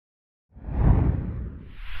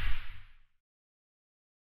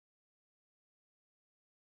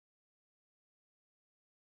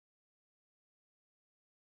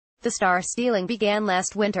The star stealing began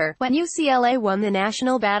last winter, when UCLA won the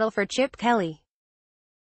national battle for Chip Kelly.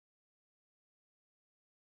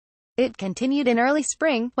 It continued in early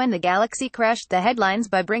spring, when the Galaxy crashed the headlines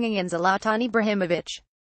by bringing in Zlatan Ibrahimovic.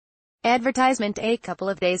 Advertisement. A couple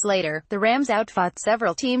of days later, the Rams outfought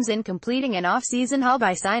several teams in completing an off-season haul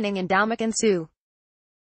by signing Ndamukong Suh.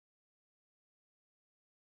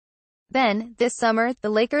 Then, this summer, the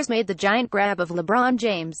Lakers made the giant grab of LeBron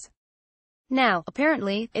James. Now,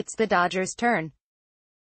 apparently, it's the Dodgers' turn.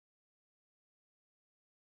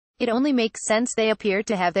 It only makes sense. They appear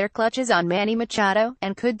to have their clutches on Manny Machado,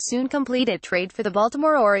 and could soon complete a trade for the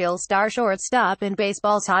Baltimore Orioles star shortstop and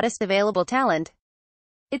baseball's hottest available talent.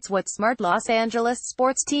 It's what smart Los Angeles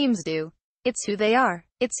sports teams do. It's who they are.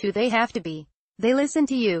 It's who they have to be. They listen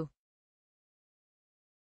to you.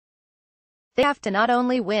 They have to not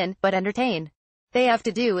only win, but entertain. They have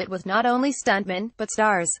to do it with not only stuntmen, but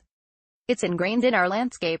stars. It's ingrained in our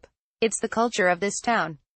landscape. It's the culture of this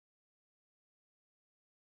town.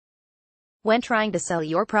 When trying to sell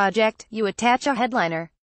your project, you attach a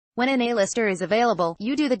headliner. When an A-lister is available,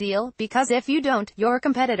 you do the deal, because if you don't, your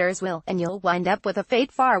competitors will, and you'll wind up with a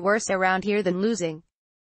fate far worse around here than losing.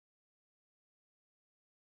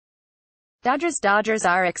 Dodgers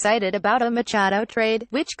are excited about a Machado trade,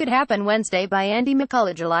 which could happen Wednesday by Andy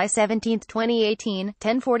McCullough, July 17, 2018,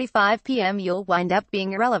 10:45 p.m. You'll wind up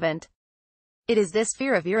being irrelevant. It is this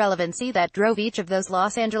fear of irrelevancy that drove each of those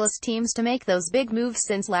Los Angeles teams to make those big moves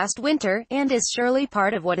since last winter, and is surely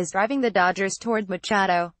part of what is driving the Dodgers toward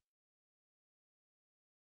Machado.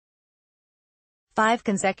 5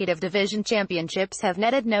 consecutive division championships have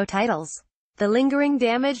netted no titles. The lingering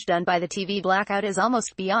damage done by the TV blackout is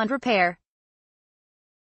almost beyond repair.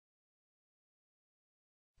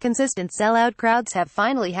 Consistent sellout crowds have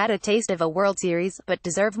finally had a taste of a World Series, but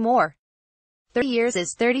deserve more. 30 years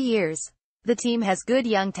is 30 years. The team has good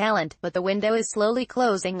young talent, but the window is slowly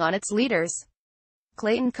closing on its leaders.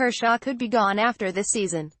 Clayton Kershaw could be gone after this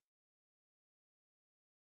season.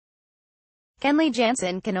 Kenley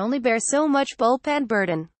Jansen can only bear so much bullpen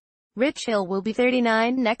burden. Rich Hill will be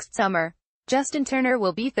 39 next summer. Justin Turner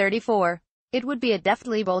will be 34. It would be a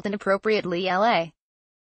deftly bold and appropriately LA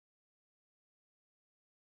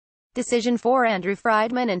decision for Andrew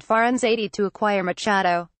Friedman and Farhan Zaidi to acquire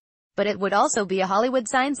Machado. But it would also be a Hollywood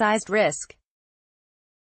sign-sized risk.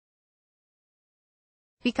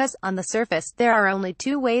 Because, on the surface, there are only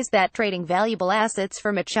 2 ways that trading valuable assets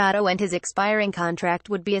for Machado and his expiring contract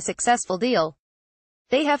would be a successful deal.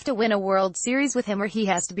 They have to win a World Series with him, or he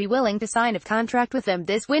has to be willing to sign a contract with them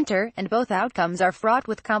this winter, and both outcomes are fraught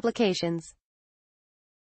with complications.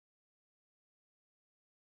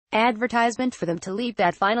 Advertisement for them to leap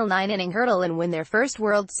that final 9-inning hurdle and win their first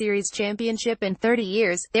World Series championship in 30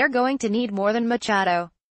 years, they're going to need more than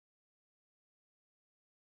Machado.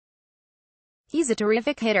 He's a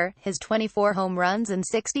terrific hitter. His 24 home runs and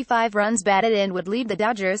 65 runs batted in would lead the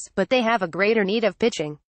Dodgers, but they have a greater need of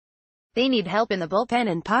pitching. They need help in the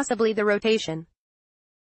bullpen and possibly the rotation.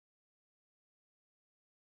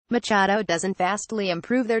 Machado doesn't vastly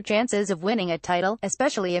improve their chances of winning a title,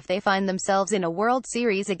 especially if they find themselves in a World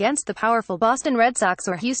Series against the powerful Boston Red Sox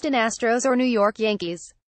or Houston Astros or New York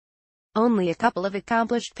Yankees. Only a couple of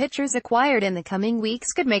accomplished pitchers acquired in the coming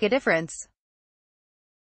weeks could make a difference.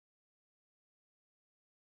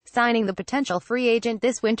 Signing the potential free agent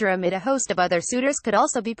this winter amid a host of other suitors could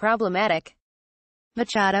also be problematic.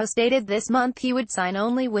 Machado stated this month he would sign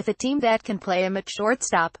only with a team that can play him at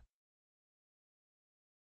shortstop.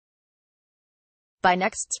 By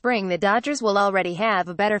next spring the Dodgers will already have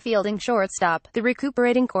a better fielding shortstop, the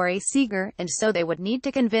recuperating Corey Seager, and so they would need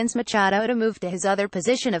to convince Machado to move to his other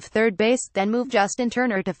position of third base, then move Justin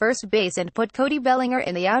Turner to first base and put Cody Bellinger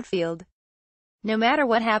in the outfield. No matter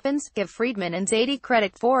what happens, give Friedman and Zaidi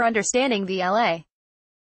credit for understanding the LA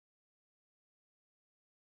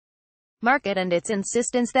market and its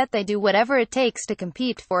insistence that they do whatever it takes to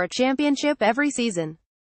compete for a championship every season.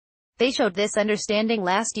 They showed this understanding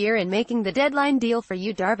last year in making the deadline deal for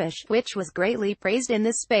Yu Darvish, which was greatly praised in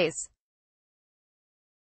this space.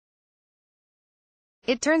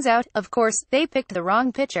 It turns out, of course, they picked the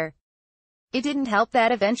wrong pitcher. It didn't help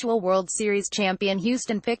that eventual World Series champion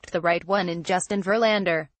Houston picked the right one in Justin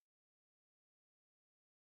Verlander.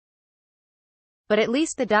 But at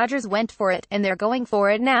least the Dodgers went for it, and they're going for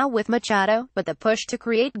it now with Machado, but the push to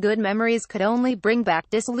create good memories could only bring back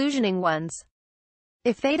disillusioning ones.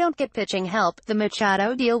 If they don't get pitching help, the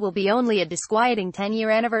Machado deal will be only a disquieting 10-year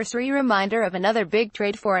anniversary reminder of another big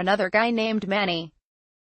trade for another guy named Manny.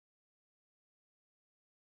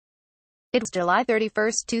 It was July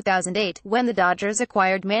 31, 2008, when the Dodgers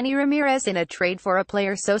acquired Manny Ramirez in a trade for a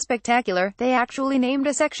player so spectacular, they actually named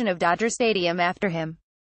a section of Dodger Stadium after him.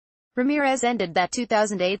 Ramirez ended that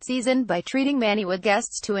 2008 season by treating Manny with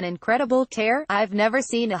guests to an incredible tear, "I've never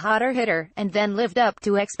seen a hotter hitter," and then lived up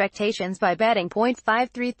to expectations by batting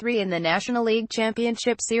 .533 in the National League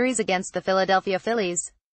Championship Series against the Philadelphia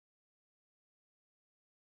Phillies.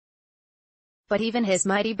 But even his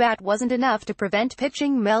mighty bat wasn't enough to prevent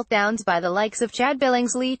pitching meltdowns by the likes of Chad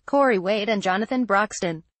Billingsley, Corey Wade and Jonathan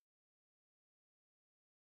Broxton.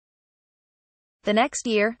 The next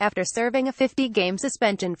year, after serving a 50-game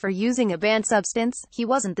suspension for using a banned substance, he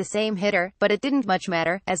wasn't the same hitter, but it didn't much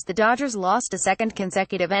matter, as the Dodgers lost a second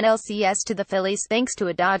consecutive NLCS to the Phillies thanks to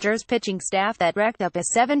a Dodgers pitching staff that racked up a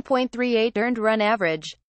 7.38 earned run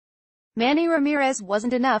average. Manny Ramirez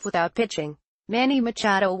wasn't enough without pitching. Manny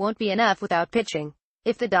Machado won't be enough without pitching.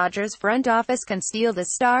 If the Dodgers front office can steal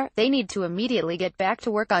this star, they need to immediately get back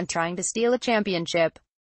to work on trying to steal a championship.